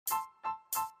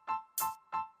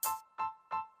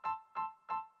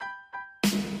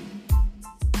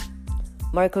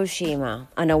Mark Oshima,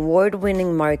 an award-winning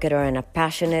marketer and a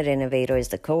passionate innovator, is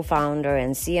the co-founder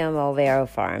and CMO of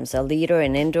AeroFarms, a leader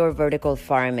in indoor vertical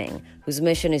farming, whose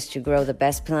mission is to grow the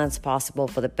best plants possible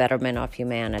for the betterment of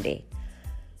humanity.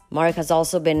 Mark has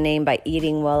also been named by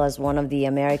Eating Well as one of the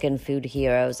American food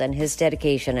heroes, and his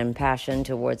dedication and passion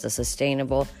towards a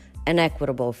sustainable and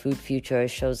equitable food future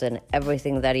shows in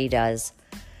everything that he does.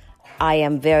 I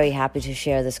am very happy to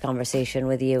share this conversation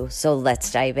with you, so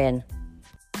let's dive in.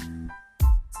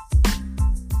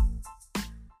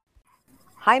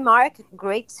 Hi, Mark.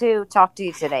 Great to talk to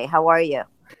you today. How are you?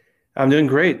 I'm doing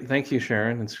great. Thank you,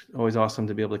 Sharon. It's always awesome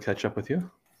to be able to catch up with you.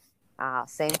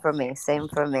 Same for me. Same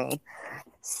for me.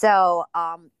 So,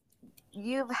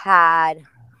 you've had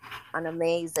an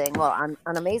amazing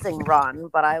run,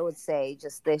 but I would say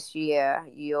just this year,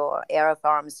 your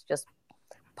AeroFarms just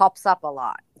pops up a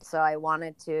lot. So I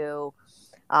wanted to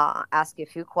ask you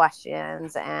a few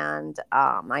questions, and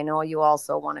I know you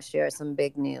also want to share some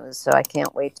big news, so I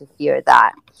can't wait to hear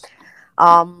that.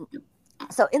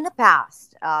 So in the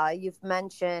past, you've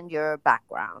mentioned your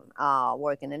background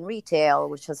working in retail,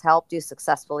 which has helped you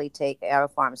successfully take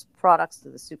AeroFarms products to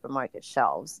the supermarket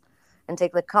shelves and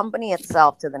take the company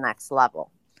itself to the next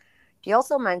level. You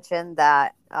also mentioned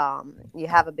that you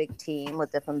have a big team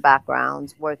with different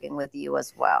backgrounds working with you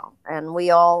as well. And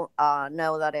we all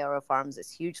know that AeroFarms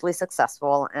is hugely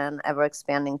successful and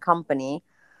ever-expanding company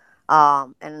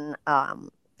and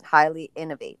highly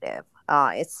innovative.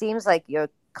 It seems like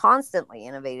you're constantly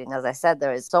innovating. As I said,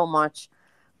 there is so much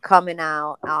coming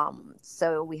out.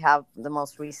 So we have the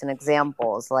most recent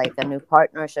examples, like a new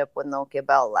partnership with Nokia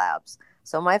Bell Labs.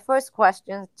 So my first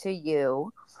question to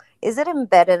you: is it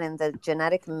embedded in the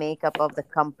genetic makeup of the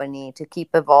company to keep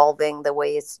evolving the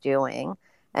way it's doing?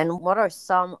 And what are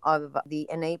some of the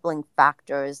enabling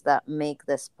factors that make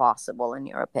this possible, in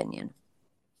your opinion?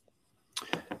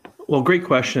 Well, great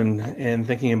question. And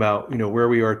thinking about where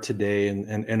we are today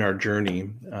and our journey,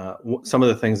 some of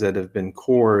the things that have been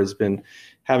core has been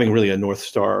having really a North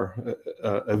Star,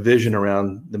 a vision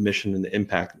around the mission and the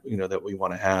impact that we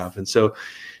want to have. And so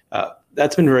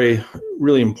that's been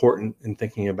really important in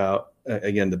thinking about,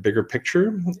 again, the bigger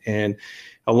picture. And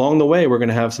along the way, we're going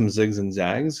to have some zigs and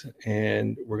zags,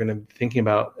 and we're going to be thinking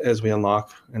about, as we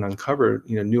unlock and uncover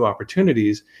new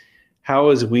opportunities, how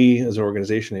is we as an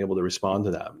organization able to respond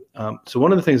to that? So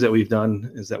one of the things that we've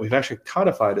done is that we've actually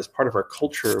codified as part of our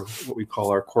culture what we call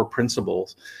our core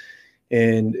principles.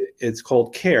 And it's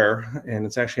called CARE, and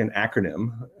it's actually an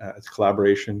acronym. It's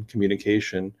collaboration,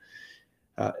 communication.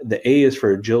 The A is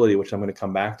for agility, which I'm going to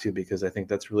come back to because I think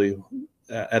that's really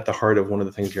at the heart of one of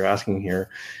the things you're asking here.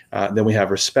 Then we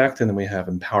have respect, and then we have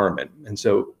empowerment. And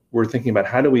so we're thinking about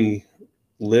how do we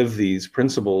live these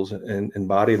principles and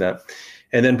embody that,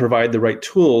 and then provide the right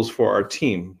tools for our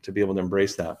team to be able to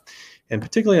embrace that. And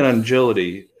particularly on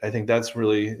agility, I think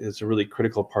is a really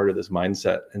critical part of this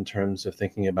mindset in terms of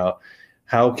thinking about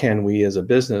how can we as a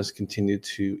business continue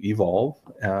to evolve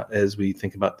as we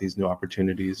think about these new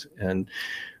opportunities. And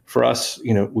for us,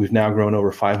 we've now grown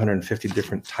over 550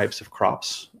 different types of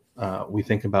crops. We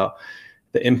think about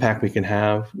the impact we can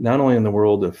have not only in the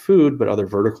world of food, but other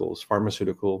verticals,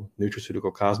 pharmaceutical, nutraceutical,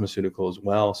 cosmeceutical as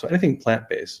well. So anything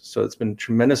plant-based. So it's been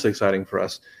tremendously exciting for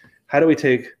us. How do we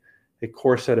take a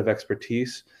core set of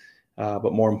expertise,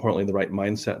 but more importantly, the right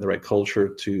mindset, the right culture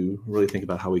to really think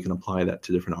about how we can apply that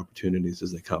to different opportunities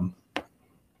as they come?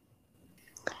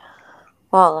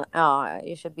 Well,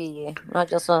 you should be not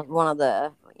just one of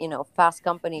the, fast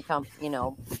company,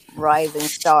 rising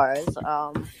stars,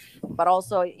 but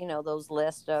also, those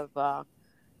list of,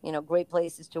 great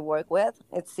places to work with.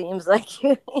 It seems like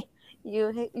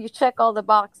you check all the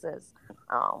boxes.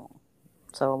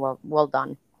 So well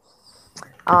done.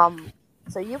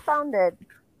 So you founded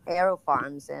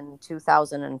AeroFarms in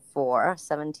 2004,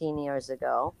 17 years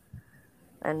ago.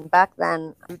 And back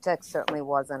then, food tech certainly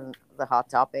wasn't the hot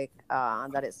topic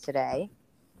that is today.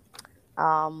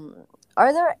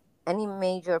 Are there any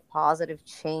major positive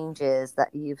changes that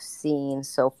you've seen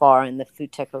so far in the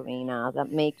food tech arena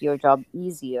that make your job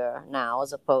easier now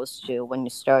as opposed to when you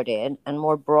started? And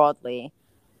more broadly,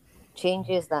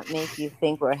 changes that make you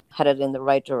think we're headed in the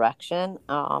right direction?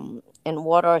 And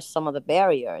what are some of the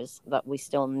barriers that we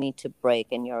still need to break,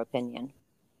 in your opinion?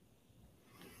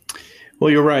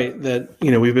 Well, you're right that,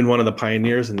 we've been one of the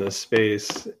pioneers in this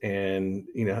space and,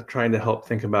 trying to help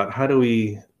think about how do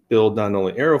we build not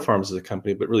only AeroFarms as a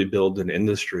company, but really build an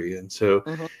industry. And so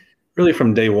really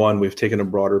from day one, we've taken a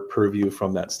broader purview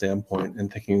from that standpoint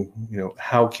and thinking,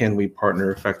 how can we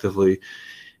partner effectively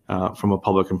from a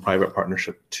public and private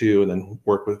partnership too, and then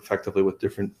work effectively with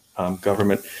different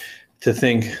government to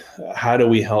think, how do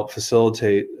we help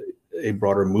facilitate a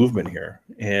broader movement here.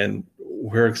 And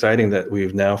we're exciting that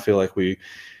we've now feel like we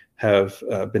have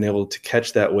been able to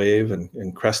catch that wave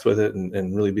and crest with it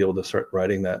and really be able to start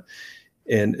riding that.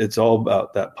 And it's all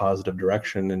about that positive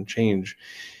direction and change.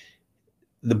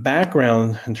 The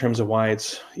background in terms of why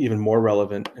it's even more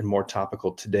relevant and more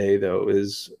topical today, though,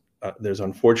 is there's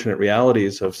unfortunate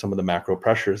realities of some of the macro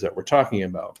pressures that we're talking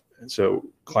about. And so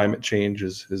climate change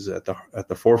is at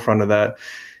the forefront of that,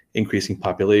 increasing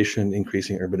population,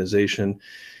 increasing urbanization.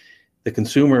 The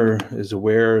consumer is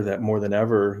aware that more than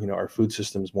ever, our food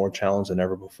system is more challenged than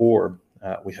ever before.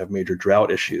 We have major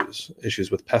drought issues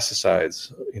with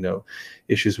pesticides,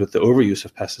 issues with the overuse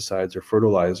of pesticides or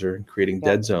fertilizer, creating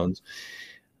dead zones.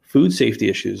 Food safety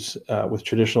issues with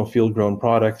traditional field-grown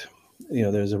product.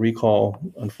 There's a recall,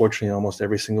 unfortunately, almost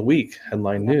every single week,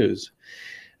 headline news.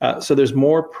 So there's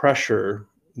more pressure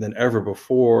than ever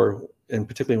before, and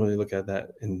particularly when you look at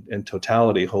that in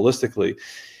totality, holistically.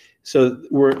 So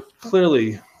we're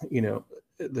clearly,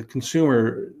 the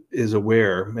consumer is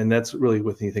aware, and that's really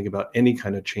when you think about any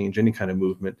kind of change, any kind of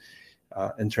movement,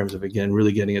 in terms of, again,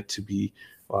 really getting it to be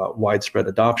widespread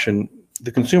adoption.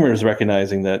 The consumer is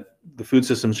recognizing that the food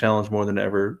system's challenged more than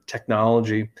ever.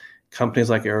 Technology,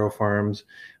 companies like AeroFarms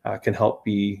can help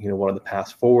be, one of the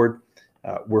paths forward.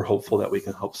 We're hopeful that we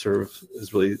can help serve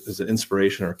as an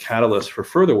inspiration or catalyst for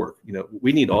further work.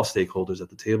 We need all stakeholders at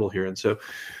the table here. And so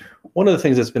one of the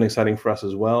things that's been exciting for us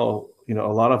as well, a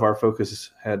lot of our focus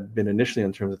had been initially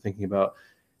in terms of thinking about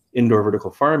indoor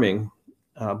vertical farming,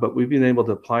 but we've been able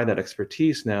to apply that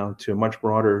expertise now to a much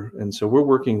broader. And so we're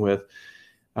working with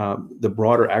the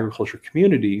broader agriculture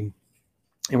community,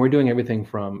 and we're doing everything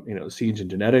from, seeds and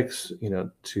genetics,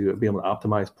 to be able to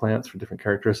optimize plants for different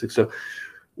characteristics. So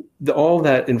all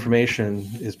that information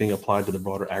is being applied to the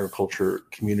broader agriculture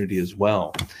community as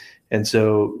well. And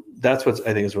so that's what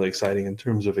I think is really exciting in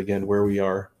terms of, again, where we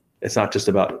are. It's not just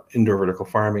about indoor vertical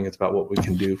farming. It's about what we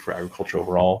can do for agriculture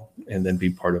overall and then be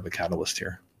part of a catalyst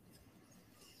here.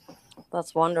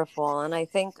 That's wonderful. And I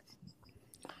think,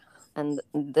 and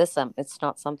this, it's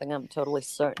not something I'm totally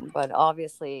certain, but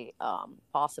obviously,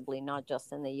 possibly not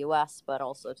just in the US, but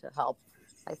also to help,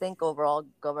 I think, overall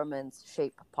governments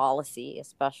shape policy,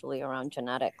 especially around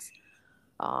genetics.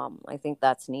 I think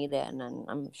that's needed, and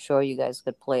I'm sure you guys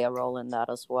could play a role in that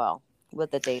as well with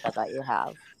the data that you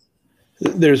have.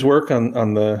 There's work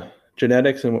on the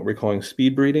genetics and what we're calling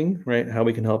speed breeding, right? How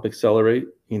we can help accelerate,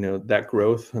 that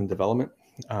growth and development.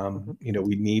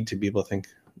 We need to be able to think,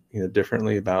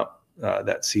 differently about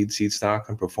that seed stock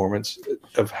and performance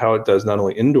of how it does not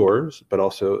only indoors, but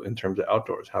also in terms of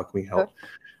outdoors. How can we help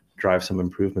drive some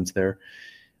improvements there?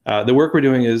 The work we're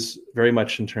doing is very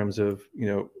much in terms of,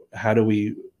 how do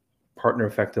we partner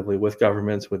effectively with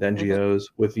governments, with NGOs,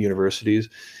 with universities.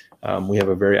 We have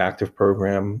a very active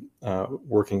program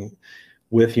working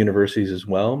with universities as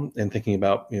well, and thinking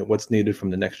about what's needed from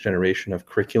the next generation of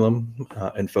curriculum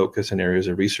and focus in areas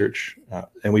of research.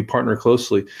 And we partner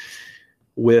closely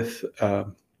with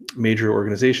major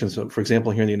organizations. So, for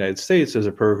example, here in the United States, there's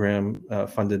a program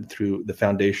funded through the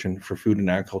Foundation for Food and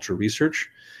Agriculture Research.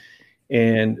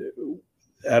 And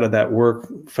out of that work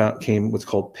came what's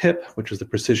called PIP, which is the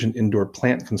Precision Indoor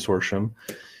Plant Consortium.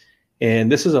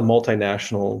 And this is a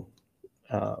multinational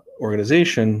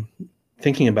organization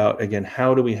thinking about, again,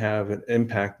 how do we have an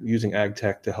impact using ag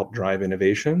tech to help drive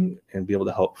innovation and be able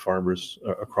to help farmers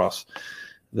across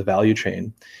the value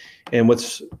chain. And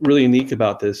what's really unique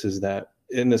about this is that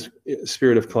in this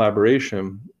spirit of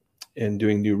collaboration and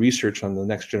doing new research on the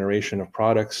next generation of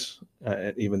products,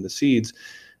 and even the seeds,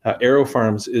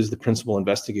 AeroFarms is the principal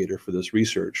investigator for this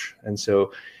research. And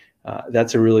so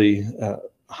that's a really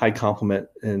high compliment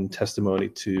and testimony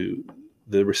to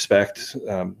the respect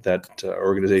that our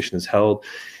organization has held,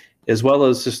 as well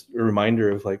as just a reminder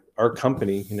of our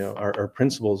company, our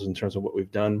principles in terms of what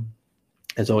we've done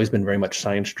has always been very much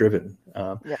science driven.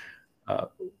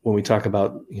 When we talk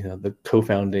about, the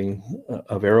co-founding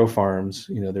of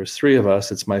AeroFarms, there's three of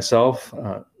us. It's myself,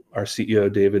 our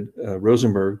CEO, David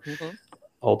Rosenberg,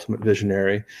 ultimate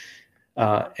visionary,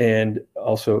 and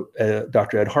also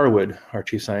Dr. Ed Harwood, our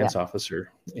chief science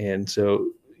officer. And so,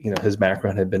 his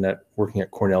background had been working at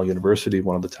Cornell University,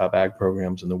 one of the top ag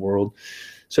programs in the world.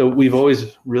 So we've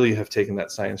always really have taken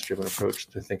that science-driven approach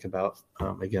to think about,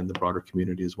 again, the broader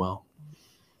community as well.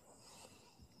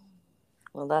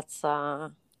 Well, that's, I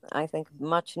think,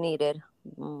 much needed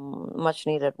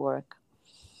work.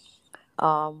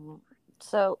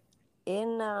 So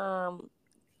in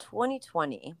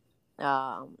 2020,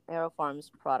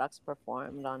 AeroFarms products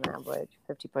performed on average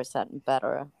 50%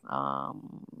 better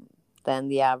than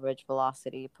the average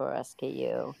velocity per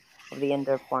SKU of the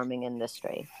indoor farming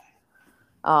industry.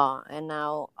 And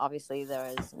now, obviously, there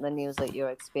is the news that you're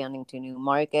expanding to new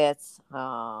markets,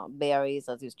 berries,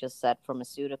 as you just said,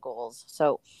 pharmaceuticals.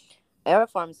 So, Air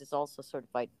Farms is also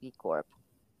certified B Corp.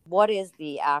 What is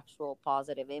the actual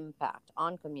positive impact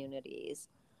on communities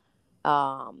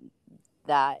um,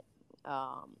 that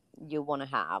you want to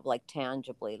have, like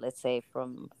tangibly, let's say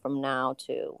from now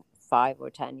to 5 or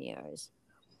 10 years?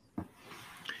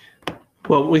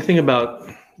 Well, we think about,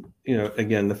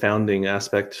 again, the founding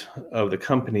aspect of the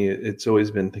company. It's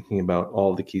always been thinking about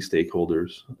all the key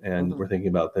stakeholders, and Mm-hmm. we're thinking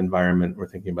about the environment, we're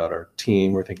thinking about our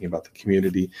team, we're thinking about the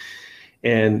community.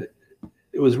 And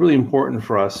it was really important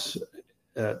for us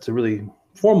to really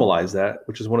formalize that,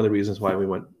 which is one of the reasons why we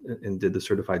went and did the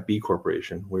certified B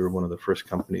Corporation. We were one of the first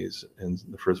companies and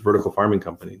the first vertical farming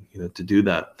company, to do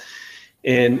that.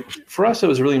 And for us, it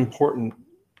was really important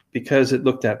because it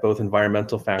looked at both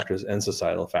environmental factors and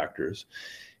societal factors.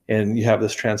 And you have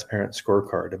this transparent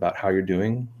scorecard about how you're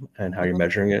doing and how you're Mm-hmm.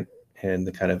 measuring it and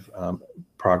the kind of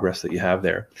progress that you have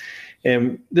there.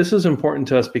 And this is important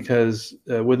to us because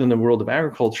within the world of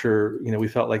agriculture, we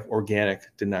felt like organic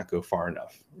did not go far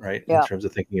enough, right, in Yeah. terms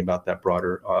of thinking about that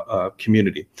broader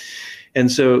community.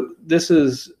 And so this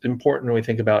is important when we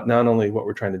think about not only what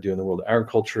we're trying to do in the world of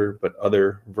agriculture, but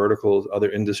other verticals,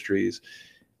 other industries,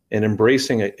 and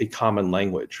embracing a common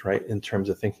language, right, in terms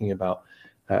of thinking about,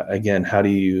 again, how do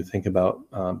you think about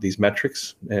these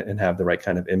metrics and have the right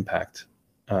kind of impact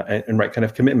and right kind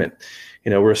of commitment.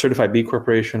 We're a certified B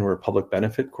Corporation. We're a public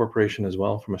benefit corporation as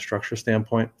well from a structure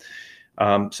standpoint.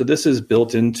 So this is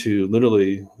built into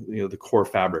literally, the core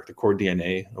fabric, the core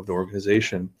DNA of the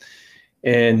organization.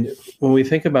 And when we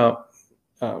think about,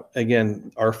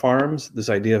 again, our farms, this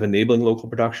idea of enabling local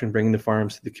production, bringing the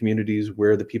farms to the communities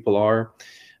where the people are,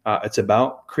 it's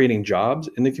about creating jobs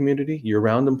in the community,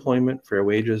 year-round employment, fair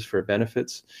wages, fair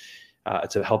benefits.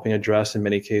 It's helping address, in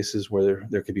many cases, where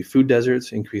there could be food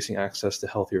deserts, increasing access to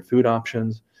healthier food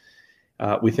options.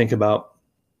 We think about,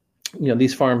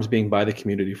 these farms being by the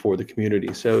community for the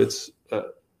community. So it's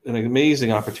an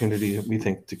amazing opportunity, we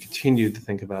think, to continue to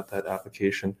think about that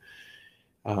application.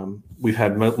 We've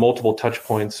had multiple touch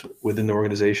points within the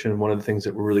organization. One of the things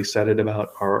that we're really excited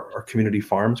about are our community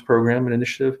farms program and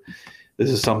initiative.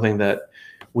 This is something that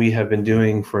we have been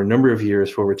doing for a number of years,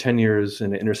 for over 10 years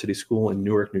in an inner city school in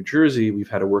Newark, New Jersey. We've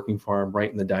had a working farm right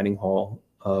in the dining hall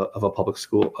of a public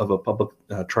school, of a public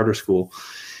charter school.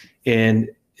 And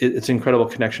it's an incredible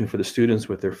connection for the students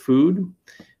with their food.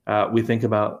 We think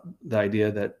about the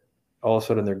idea that all of a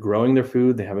sudden they're growing their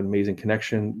food. They have an amazing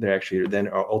connection. They actually then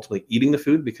are ultimately eating the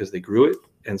food because they grew it.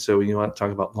 And so you want to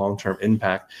talk about long-term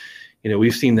impact.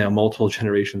 We've seen now multiple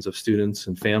generations of students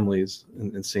and families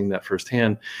and seeing that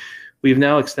firsthand. We've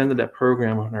now extended that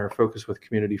program on our focus with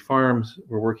community farms.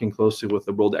 We're working closely with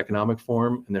the World Economic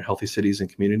Forum and their Healthy Cities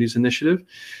and Communities initiative.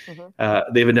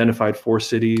 Mm-hmm. They've identified 4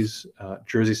 cities.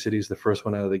 Jersey City is the first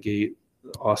one out of the gate.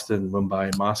 Austin, Mumbai,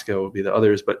 and Moscow will be the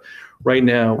others. But right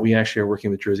now, we actually are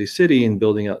working with Jersey City and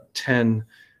building out 10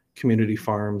 community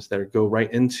farms that go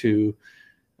right into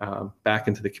back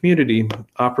into the community,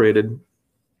 operated,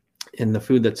 and the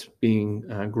food that's being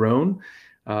grown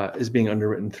is being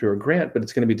underwritten through a grant, but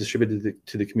it's going to be distributed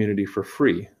to the community for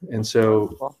free. And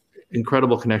so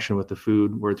incredible connection with the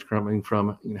food, where it's coming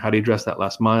from, how do you address that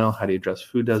last mile? How do you address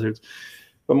food deserts?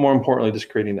 But more importantly, just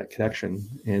creating that connection.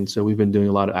 And so we've been doing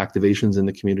a lot of activations in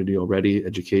the community already,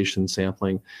 education,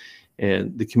 sampling,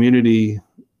 and the community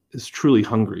is truly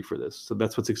hungry for this. So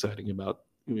that's what's exciting about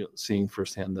seeing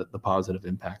firsthand the positive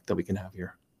impact that we can have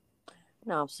here.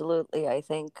 No, absolutely. I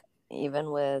think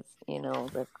even with,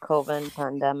 the COVID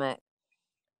pandemic,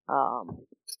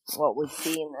 what we've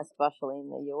seen, especially in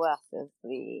the U.S., is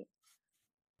the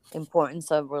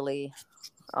importance of really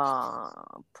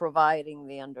providing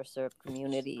the underserved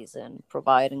communities and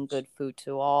providing good food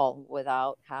to all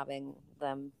without having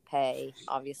them pay,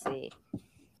 obviously,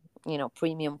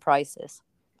 premium prices.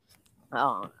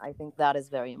 I think that is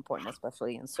very important,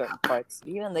 especially in certain parts,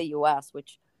 even the U.S.,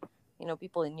 which,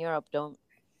 people in Europe don't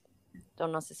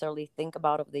necessarily think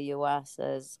about of the U.S.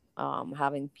 as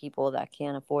having people that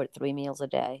can't afford 3 meals a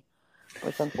day,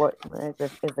 which unfortunately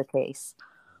is the case.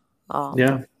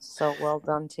 Yeah. So well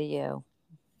done to you.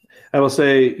 I will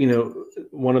say,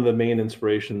 one of the main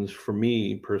inspirations for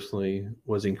me personally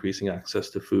was increasing access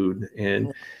to food.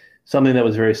 And something that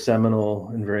was very seminal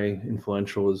and very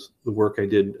influential was the work I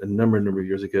did a number of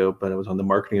years ago, but I was on the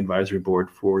marketing advisory board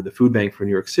for the Food Bank for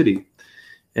New York City.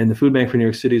 And the Food Bank for New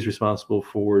York City is responsible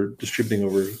for distributing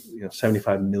over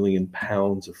 75 million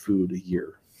pounds of food a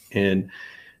year. And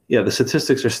yeah, the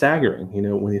statistics are staggering.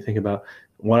 When you think about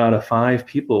 1 out of 5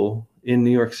 people in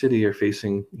New York City are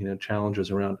facing challenges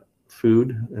around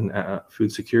food and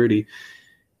food security.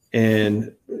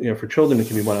 And for children, it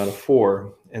can be 1 out of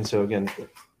 4. And so again,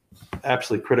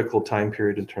 absolutely critical time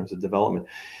period in terms of development.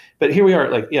 But here we are,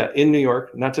 in New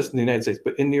York, not just in the United States,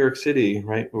 but in New York City,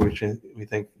 right? Which we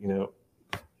think,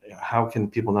 how can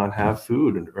people not have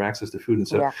food or access to food? And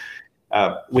so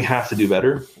we have to do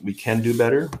better. We can do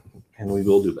better, and we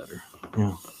will do better.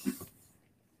 Yeah.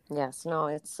 Yes, no,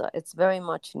 it's very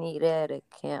much needed. It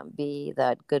can't be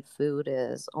that good food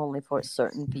is only for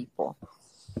certain people.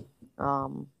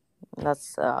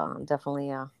 That's definitely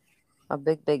a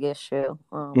big issue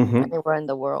anywhere in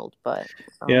the world. But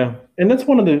and that's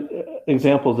one of the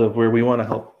examples of where we want to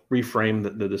help reframe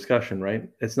the discussion, right?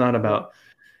 It's not about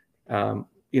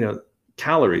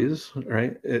calories,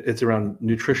 right? It's around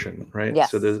nutrition, right?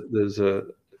 Yes. So there's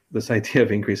this idea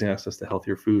of increasing access to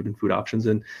healthier food and food options.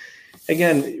 And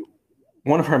again,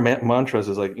 one of our mantras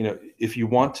is if you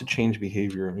want to change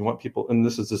behavior and you want people, and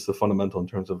this is just the fundamental in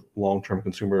terms of long-term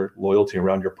consumer loyalty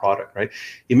around your product, right?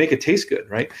 You make it taste good,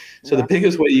 right? So the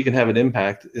biggest way you can have an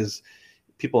impact is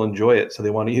people enjoy it. So they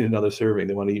want to eat another serving,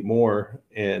 they want to eat more.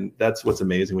 And that's what's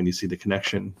amazing when you see the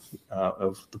connection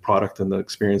of the product and the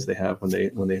experience they have when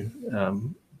they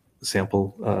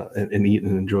sample and eat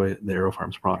and enjoy the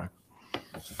AeroFarms product.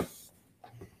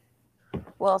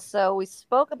 Well, so we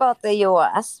spoke about the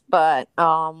U.S., but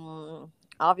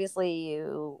obviously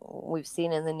we've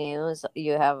seen in the news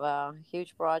you have a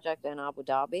huge project in Abu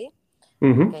Dhabi.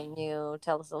 Mm-hmm. Can you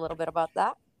tell us a little bit about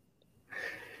that?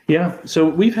 Yeah, so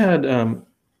we've had a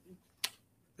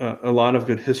lot of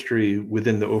good history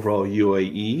within the overall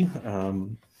UAE,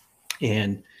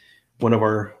 and one of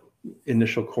our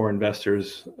initial core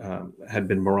investors had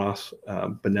been Maras,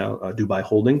 but now Dubai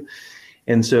Holding.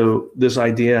 And so this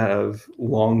idea of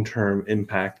long-term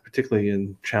impact, particularly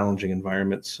in challenging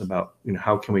environments, about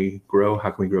how can we grow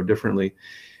differently,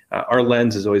 our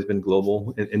lens has always been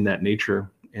global in that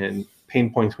nature, and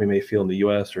pain points we may feel in the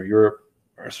U.S. or Europe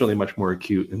are certainly much more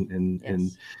acute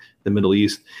in the Middle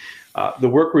East. The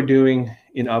work we're doing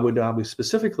in Abu Dhabi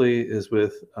specifically is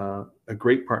with a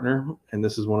great partner, and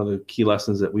this is one of the key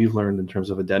lessons that we've learned in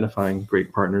terms of identifying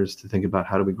great partners to think about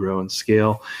how do we grow and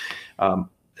scale.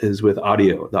 Is with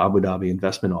ADIO, the Abu Dhabi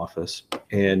Investment Office.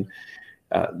 And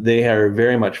they are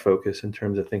very much focused in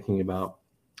terms of thinking about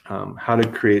how to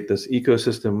create this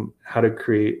ecosystem, how to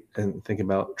create and think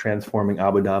about transforming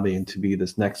Abu Dhabi into be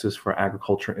this nexus for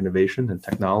agriculture, innovation, and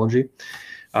technology.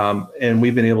 And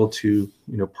we've been able to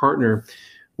partner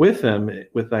with them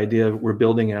with the idea of we're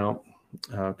building out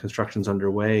construction's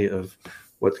underway of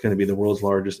what's going to be the world's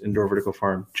largest indoor vertical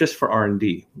farm just for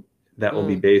R&D that will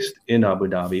be based in Abu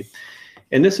Dhabi.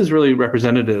 And this is really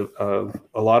representative of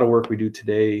a lot of work we do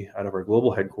today out of our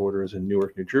global headquarters in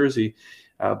Newark, New Jersey.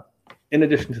 In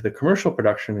addition to the commercial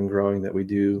production and growing that we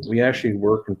do, we actually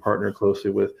work and partner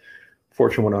closely with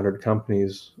Fortune 100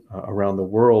 companies around the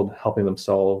world, helping them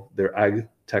solve their ag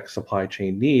tech supply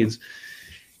chain needs.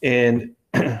 And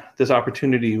this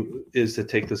opportunity is to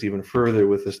take this even further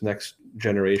with this next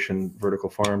generation vertical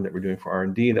farm that we're doing for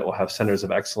R&D that will have centers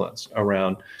of excellence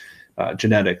around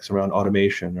genetics, around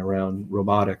automation, around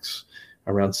robotics,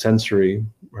 around sensory,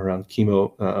 around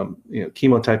chemotyping,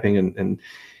 and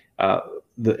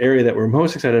the area that we're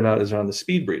most excited about is around the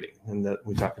speed breeding, and that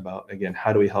we talk about again.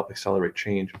 How do we help accelerate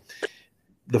change?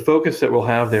 The focus that we'll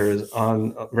have there is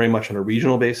on very much on a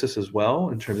regional basis as well,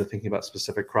 in terms of thinking about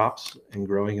specific crops and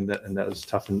growing in that is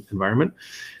tough environment.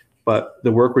 But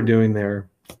the work we're doing there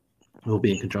will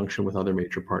be in conjunction with other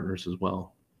major partners as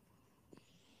well.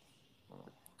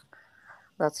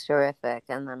 That's terrific.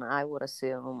 And then I would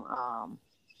assume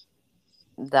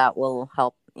that will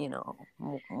help,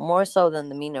 more so than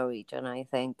the MENA region. I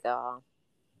think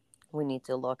we need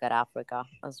to look at Africa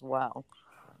as well.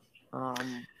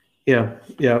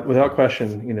 Yeah, without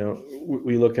question.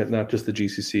 We look at not just the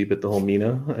GCC, but the whole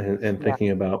MENA and thinking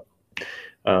about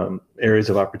areas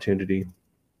of opportunity,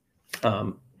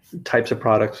 types of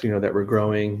products, that we're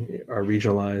growing are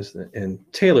regionalized and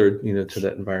tailored, to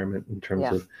that environment in terms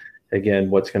of, again,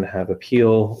 what's going to have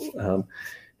appeal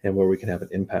and where we can have an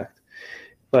impact.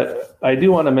 But I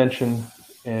do want to mention,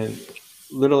 and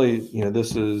literally,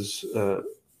 this is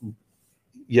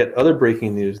yet other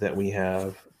breaking news that we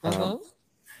have,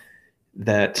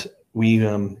 that we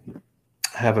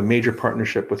have a major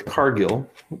partnership with Cargill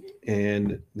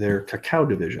and their cacao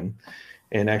division.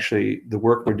 And actually, the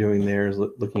work we're doing there is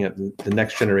looking at the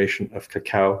next generation of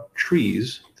cacao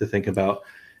trees to think about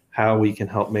how we can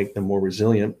help make them more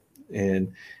resilient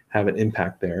and have an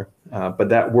impact there. But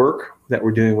that work that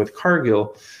we're doing with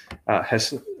Cargill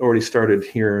has already started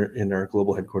here in our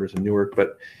global headquarters in Newark,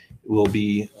 but will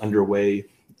be underway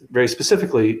very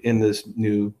specifically in this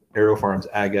new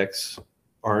AeroFarms AgX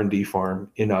R&D farm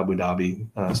in Abu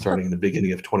Dhabi starting in the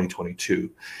beginning of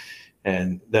 2022.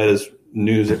 And that is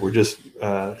news that we're just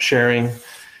sharing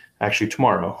actually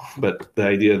tomorrow. But the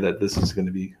idea that this is going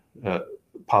to be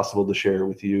possible to share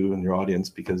with you and your audience,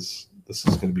 because this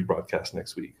is going to be broadcast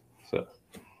next week. So.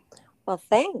 Well,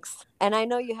 thanks. And I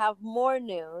know you have more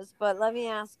news, but let me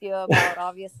ask you about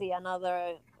obviously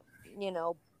another,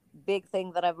 big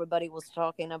thing that everybody was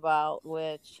talking about,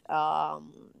 which,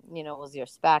 was your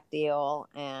SPAC deal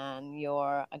and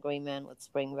your agreement with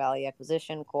Spring Valley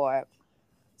Acquisition Corp.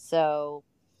 So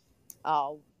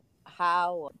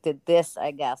how did this,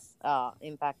 I guess,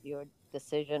 impact your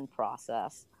decision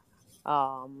process?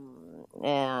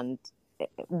 And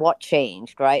what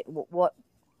changed, right?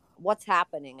 What's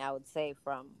happening, I would say,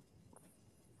 from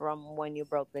when you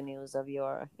broke the news of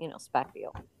your, SPAC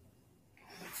deal?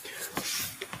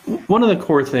 One of the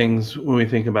core things when we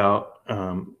think about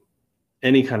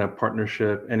any kind of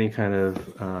partnership, any kind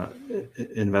of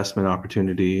investment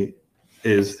opportunity,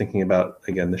 is thinking about,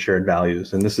 again, the shared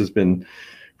values. And this has been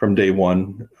from day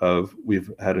one of,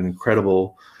 we've had an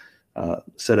incredible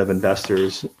set of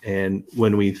investors. And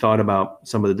when we thought about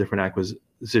some of the different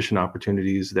acquisition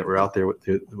opportunities that were out there with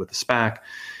the SPAC,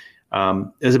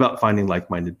 it was about finding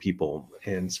like-minded people.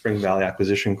 And Spring Valley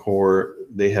Acquisition Corp,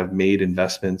 they have made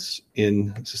investments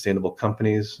in sustainable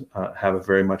companies, have a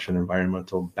very much an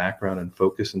environmental background and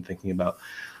focus in thinking about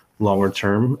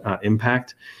longer-term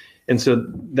impact. And so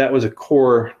that was a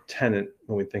core tenet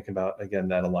when we think about, again,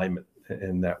 that alignment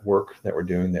and that work that we're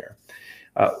doing there.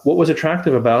 What was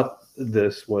attractive about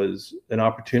this was an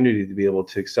opportunity to be able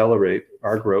to accelerate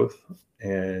our growth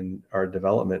and our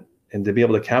development, and to be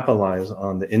able to capitalize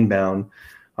on the inbound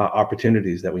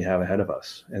opportunities that we have ahead of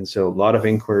us. And so a lot of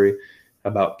inquiry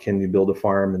about, can you build a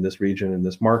farm in this region, in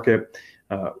this market?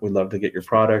 We'd love to get your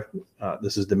product.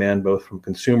 This is demand both from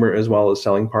consumer as well as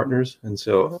selling partners. And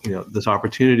so, this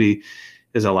opportunity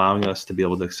is allowing us to be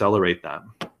able to accelerate that.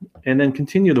 And then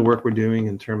continue the work we're doing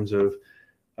in terms of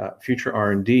future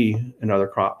R&D in other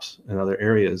crops and other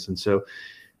areas. And so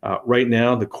right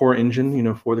now, the core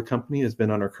engine, for the company has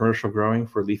been on our commercial growing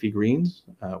for leafy greens.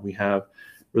 We have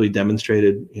really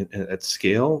demonstrated at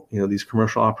scale, these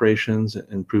commercial operations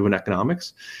and proven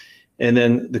economics. And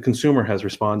then the consumer has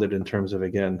responded in terms of,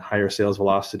 again, higher sales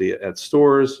velocity at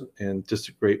stores, and just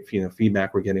a great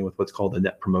feedback we're getting with what's called the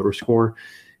Net Promoter Score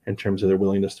in terms of their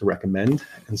willingness to recommend.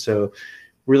 And so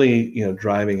really,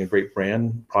 driving a great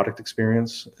brand product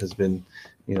experience has been,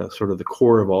 sort of the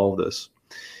core of all of this.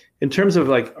 In terms of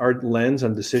like our lens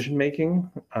on decision making,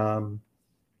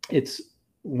 it's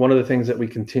one of the things that we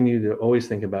continue to always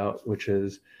think about, which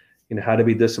is, how to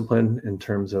be disciplined in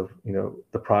terms of,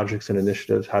 the projects and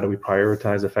initiatives. How do we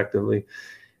prioritize effectively?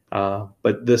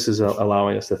 But this is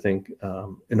allowing us to think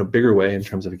in a bigger way in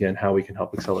terms of, again, how we can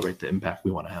help accelerate the impact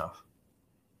we want to have.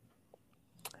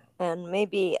 And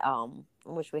maybe,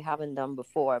 which we haven't done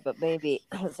before, but maybe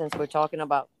since we're talking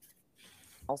about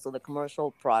also the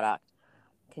commercial product,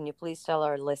 can you please tell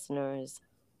our listeners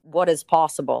what is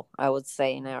possible, I would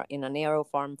say, in an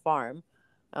AeroFarm farm,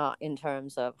 in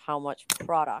terms of how much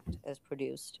product is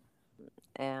produced,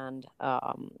 and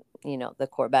the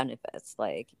core benefits,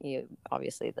 like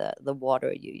obviously the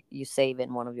water you save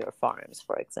in one of your farms,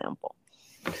 for example.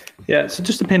 Yeah, so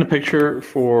just to paint a picture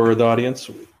for the audience,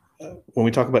 when we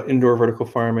talk about indoor vertical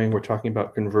farming, we're talking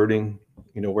about converting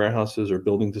warehouses or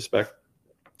building to spec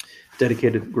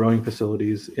dedicated growing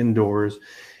facilities indoors,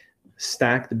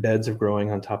 stacked beds of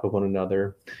growing on top of one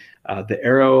another. The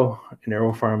Aero in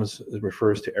AeroFarms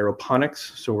refers to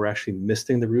aeroponics. So we're actually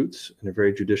misting the roots in a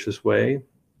very judicious way.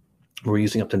 We're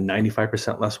using up to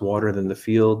 95% less water than the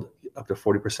field, up to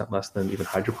 40% less than even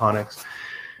hydroponics.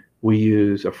 We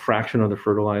use a fraction of the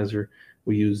fertilizer.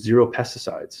 We use 0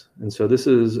 pesticides. And so this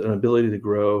is an ability to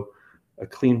grow a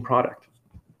clean product.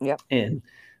 Yep. And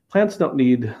plants don't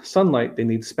need sunlight, they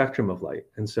need spectrum of light.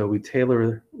 And so we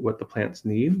tailor what the plants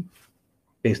need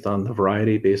based on the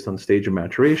variety, based on the stage of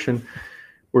maturation.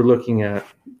 We're looking at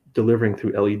delivering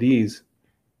through LEDs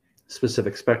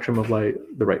specific spectrum of light,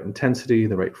 the right intensity,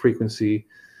 the right frequency,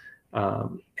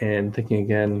 and thinking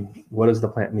again, what does the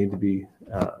plant need to be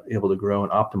able to grow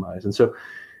and optimize? And so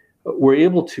we're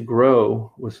able to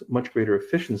grow with much greater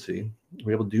efficiency.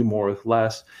 We're able to do more with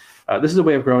less. This is a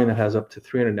way of growing that has up to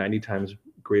 390 times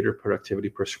greater productivity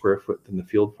per square foot than the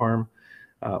field farm,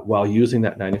 while using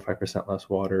that 95% less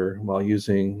water, while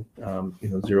using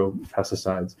 0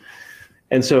 pesticides.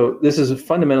 And so this is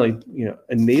fundamentally,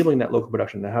 enabling that local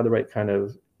production to have the right kind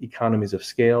of economies of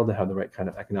scale, to have the right kind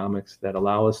of economics that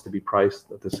allow us to be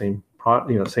priced at the same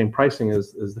pricing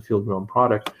as the field grown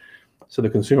product, So the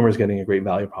consumer is getting a great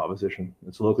value proposition.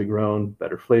 It's locally grown,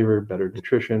 better flavor, better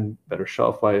nutrition, better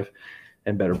shelf life,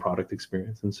 and better product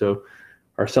experience. And so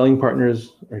our selling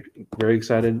partners are very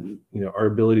excited. Our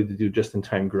ability to do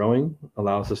just-in-time growing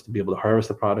allows us to be able to harvest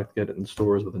the product, get it in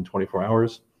stores within 24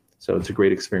 hours. So it's a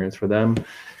great experience for them.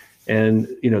 And,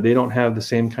 they don't have the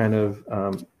same kind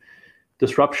of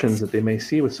disruptions that they may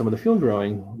see with some of the field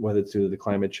growing, whether it's due to the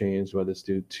climate change, whether it's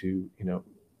due to,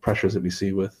 pressures that we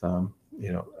see with,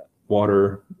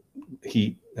 water,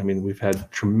 heat. I mean, we've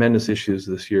had tremendous issues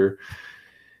this year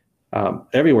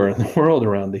everywhere in the world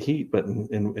around the heat, but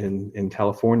in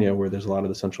California, where there's a lot of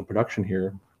the central production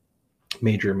here,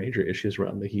 major issues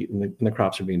around the heat, and the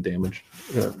crops are being damaged,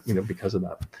 because of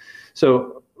that.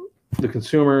 So the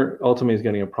consumer ultimately is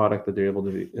getting a product that they're able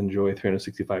to enjoy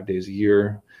 365 days a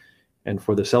year. And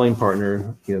for the selling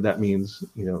partner, that means,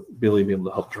 really being able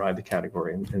to help drive the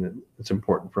category. And it's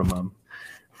important from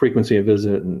frequency of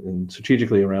visit and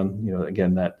strategically around,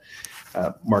 again, that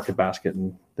market basket,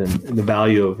 and then the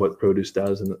value of what produce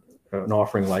does, and an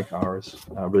offering like ours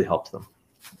really helps them.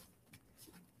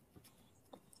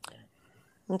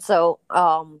 And so,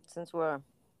 since we're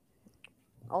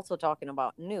also talking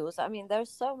about news, I mean, there's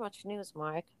so much news,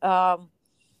 Mark.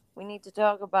 We need to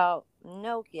talk about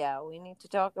Nokia. We need to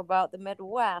talk about the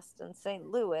Midwest and St.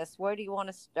 Louis. Where do you want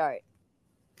to start?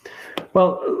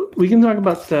 Well, we can talk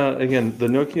about, again, the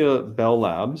Nokia Bell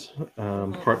Labs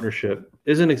partnership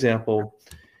is an example.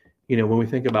 When we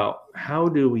think about how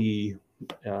do we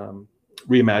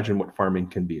reimagine what farming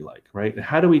can be like, right?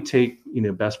 How do we take,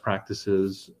 best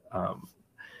practices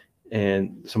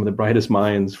and some of the brightest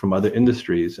minds from other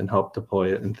industries and help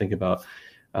deploy it and think about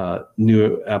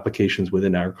new applications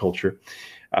within agriculture.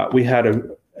 We had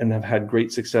and have had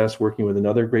great success working with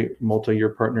another great multi-year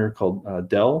partner called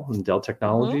Dell and Dell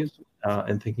Technologies,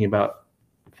 and thinking about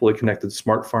fully connected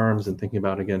smart farms, and thinking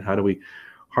about, again, how do we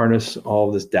harness all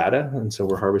of this data? And so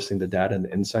we're harvesting the data and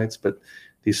the insights, but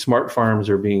these smart farms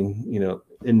are being,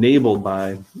 enabled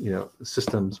by,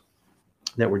 systems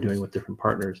that we're doing with different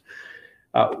partners.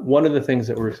 One of the things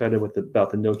that we're excited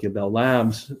about the Nokia Bell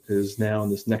Labs is now in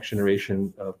this next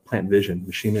generation of plant vision,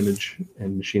 machine image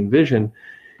and machine vision,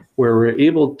 where we're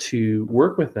able to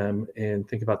work with them and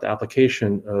think about the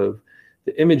application of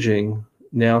the imaging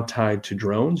now tied to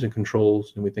drones and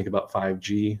controls. And we think about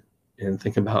 5G and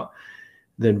think about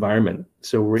the environment.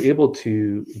 So we're able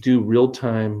to do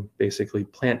real-time, basically,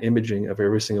 plant imaging of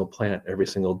every single plant every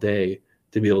single day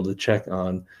to be able to check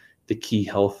on the key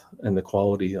health and the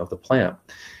quality of the plant.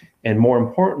 And more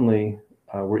importantly,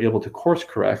 we're able to course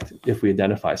correct if we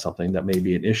identify something that may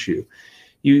be an issue.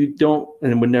 You don't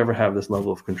and would never have this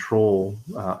level of control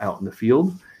out in the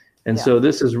field. And so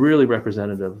this is really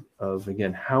representative of,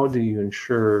 again, how do you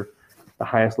ensure the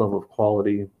highest level of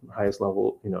quality, highest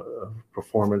level, of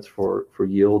performance for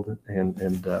yield.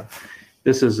 And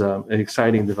this is an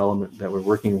exciting development that we're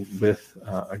working with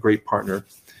a great partner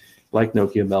like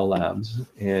Nokia Bell Labs.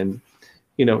 And,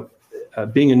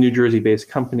 being a New Jersey-based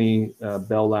company,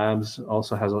 Bell Labs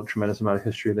also has a tremendous amount of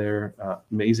history there,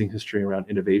 amazing history around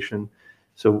innovation.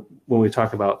 So when we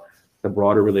talk about the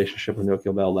broader relationship with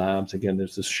Nokia Bell Labs, again,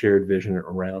 there's this shared vision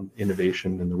around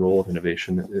innovation and the role of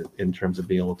innovation in terms of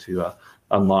being able to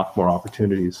unlock more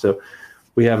opportunities. So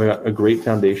we have a great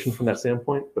foundation from that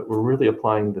standpoint, but we're really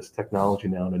applying this technology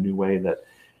now in a new way that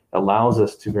allows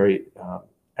us to very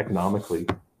economically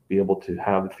be able to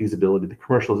have the feasibility, the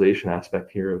commercialization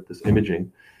aspect here of this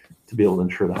imaging to be able to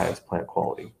ensure the highest plant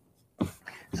quality.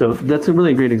 So that's a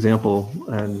really great example,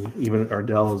 and even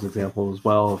Ardell is an example as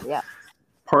well of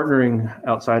partnering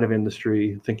outside of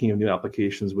industry, thinking of new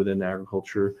applications within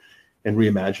agriculture, and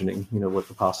reimagining, what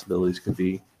the possibilities could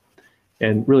be.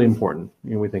 And really important,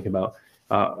 we think about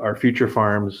our future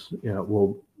farms,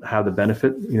 will have the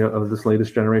benefit, of this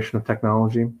latest generation of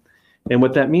technology. And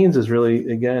what that means is really,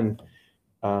 again,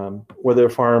 whether a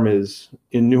farm is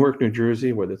in Newark, New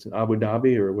Jersey, whether it's in Abu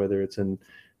Dhabi, or whether it's in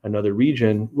another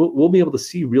region, we'll be able to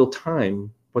see real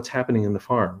time what's happening in the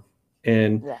farm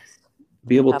and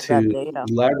be able to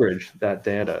leverage that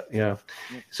data. Yeah.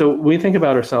 So when we think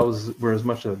about ourselves, we're as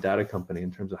much of a data company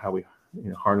in terms of how we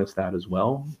harness that as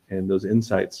well, and those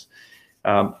insights.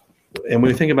 And when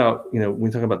we think about, when we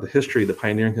talk about the history, the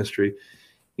pioneering history,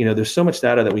 there's so much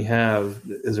data that we have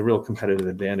is a real competitive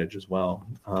advantage as well.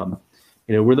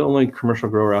 We're the only commercial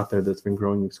grower out there that's been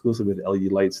growing exclusively with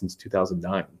LED lights since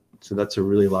 2009. So that's a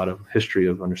really lot of history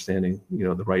of understanding,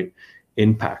 the right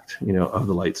impact, of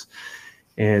the lights.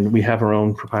 And we have our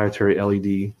own proprietary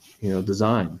LED,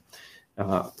 design.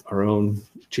 Our own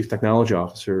chief technology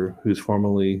officer, who's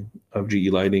formerly of GE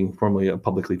Lighting, formerly a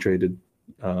publicly traded,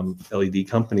 LED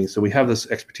companies. So we have this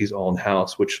expertise all in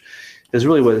house, which is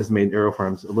really what has made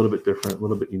AeroFarms a little bit different, a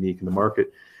little bit unique in the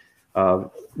market.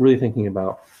 Really thinking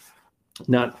about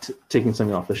not taking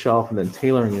something off the shelf and then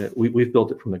tailoring it. We've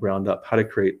built it from the ground up, how to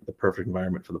create the perfect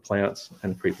environment for the plants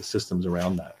and create the systems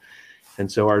around that. And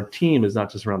so our team is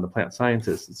not just around the plant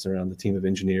scientists, it's around the team of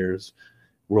engineers,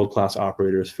 world-class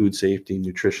operators, food safety,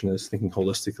 nutritionists, thinking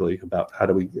holistically about how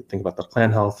do we think about the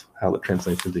plant health, how it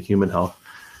translates into human health.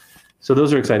 So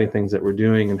those are exciting things that we're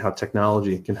doing and how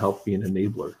technology can help be an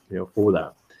enabler, for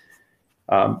that.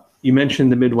 You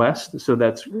mentioned the Midwest, so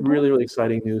that's really, really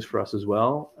exciting news for us as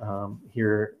well.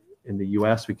 Here in the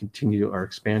U.S., we continue our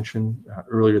expansion.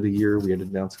 Earlier the year, we had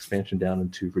announced expansion down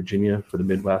into Virginia for the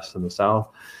Midwest and the South.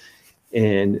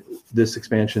 And this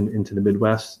expansion into the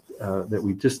Midwest that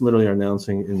we just literally are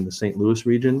announcing in the St. Louis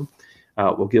region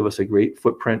will give us a great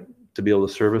footprint to be able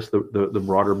to service the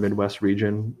broader Midwest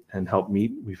region and help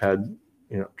meet. We've had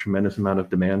tremendous amount of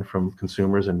demand from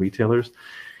consumers and retailers.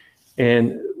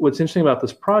 And what's interesting about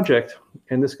this project,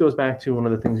 and this goes back to one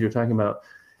of the things you're talking about,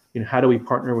 how do we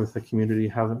partner with the community?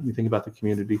 How do we think about the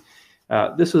community?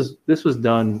 This was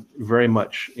done very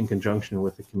much in conjunction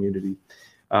with the community.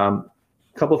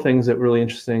 Couple of things that were really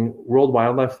interesting. World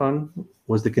Wildlife Fund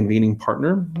was the convening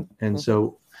partner, and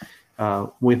so when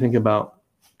we think about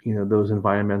those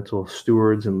environmental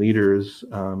stewards and leaders,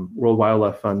 World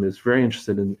Wildlife Fund is very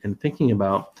interested in thinking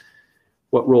about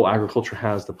what role agriculture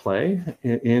has to play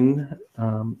in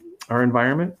our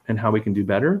environment and how we can do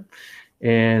better.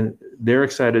 And they're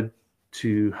excited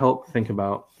to help think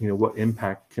about what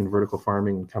impact can vertical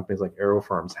farming and companies like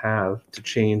AeroFarms have to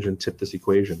change and tip this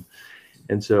equation.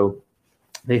 And so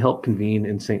they helped convene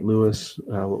in St. Louis,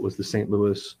 what was the St.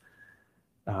 Louis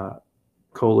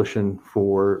Coalition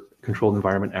for Controlled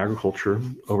Environment Agriculture,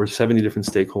 over 70 different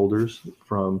stakeholders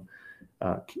from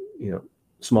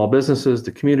small businesses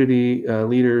to community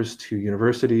leaders to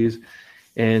universities,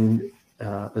 and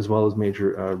as well as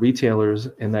major retailers.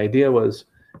 And the idea was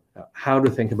how to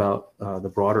think about the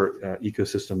broader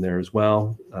ecosystem there as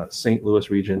well. St. Louis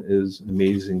region is an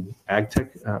amazing ag tech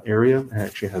area. It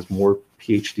actually has more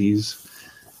PhDs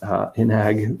in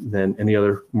ag than any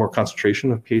other, more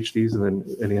concentration of PhDs than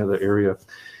any other area.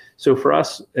 So for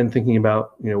us, and thinking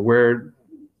about where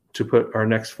to put our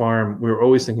next farm, we were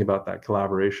always thinking about that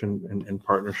collaboration and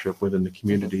partnership within the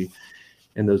community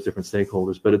and those different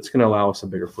stakeholders. But it's going to allow us a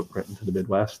bigger footprint into the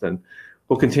Midwest, and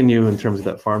we'll continue in terms of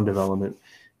that farm development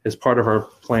as part of our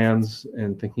plans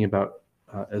and thinking about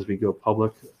as we go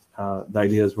public. The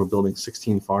idea is we're building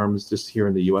 16 farms just here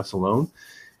in the U.S. alone.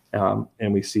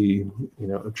 And we see,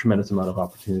 a tremendous amount of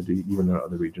opportunity even in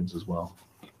other regions as well.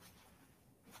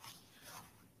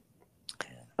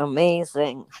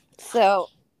 Amazing. So,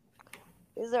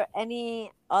 is there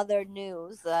any other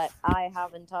news that I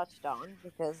haven't touched on,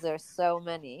 because there's so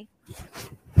many?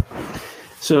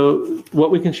 So,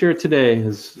 what we can share today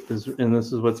is, and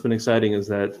this is what's been exciting, is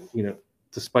that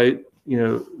despite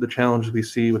the challenges we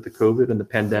see with the COVID and the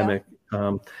pandemic.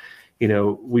 Yeah.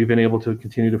 We've been able to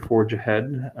continue to forge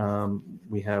ahead.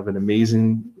 We have an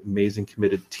amazing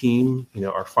committed team.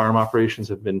 Our farm operations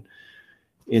have been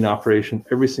in operation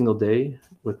every single day.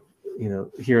 With,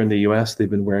 here in the U.S., they've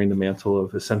been wearing the mantle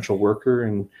of essential worker,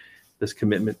 and this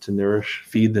commitment to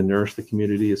feed and nourish the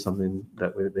community is something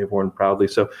that they've worn proudly.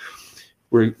 So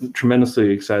we're tremendously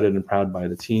excited and proud by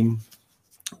the team.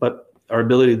 But our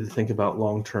ability to think about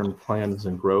long-term plans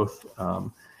and growth,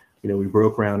 we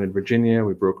broke ground in Virginia,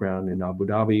 we broke ground in Abu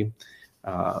Dhabi.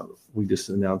 We just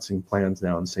announcing plans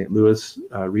now in St. Louis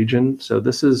region. So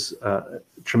this is a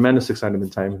tremendous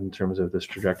excitement time in terms of this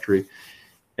trajectory.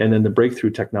 And then the breakthrough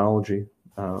technology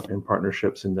and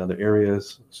partnerships in other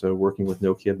areas. So working with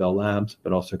Nokia Bell Labs,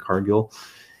 but also Cargill,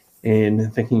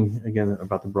 and thinking again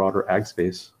about the broader ag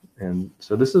space. And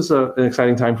so this is an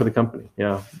exciting time for the company.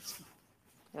 Yeah.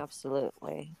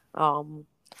 Absolutely.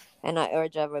 And I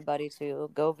urge everybody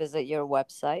to go visit your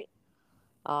website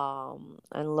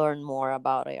and learn more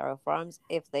about AeroFarms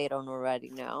if they don't already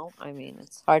know. I mean,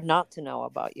 it's hard not to know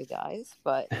about you guys,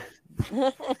 but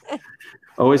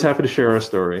always happy to share our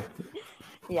story.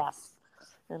 Yes,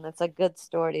 and it's a good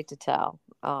story to tell.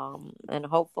 And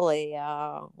hopefully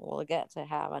we'll get to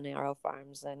have an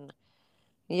AeroFarms in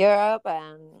Europe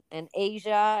and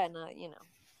Asia and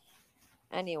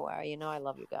anywhere. I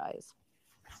love you guys.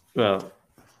 Well,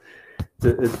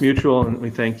 it's mutual, and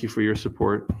we thank you for your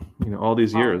support, all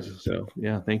these years. So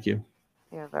yeah, thank you.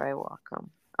 You're very welcome.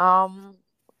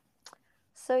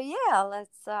 So yeah,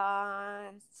 it's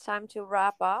time to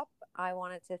wrap up. I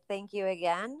wanted to thank you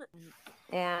again,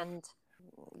 and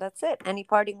that's it. Any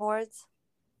parting words?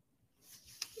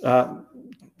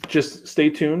 just stay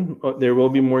tuned. There will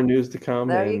be more news to come.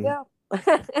 There you go.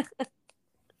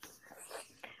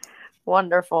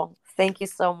 Wonderful. Thank you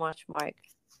so much, Mark.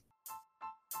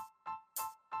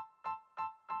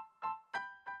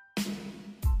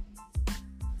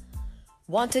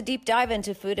 Want to deep dive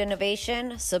into food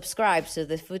innovation? Subscribe to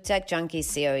the Food Tech Junkies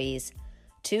series.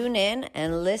 Tune in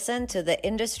and listen to the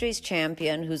industry's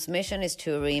champion whose mission is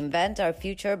to reinvent our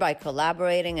future by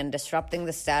collaborating and disrupting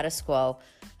the status quo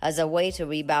as a way to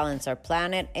rebalance our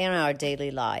planet and our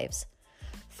daily lives.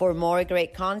 For more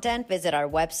great content, visit our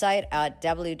website at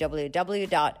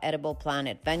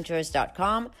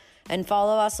www.edibleplanetVentures.com and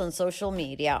follow us on social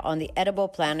media on the Edible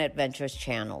Planet Ventures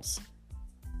channels.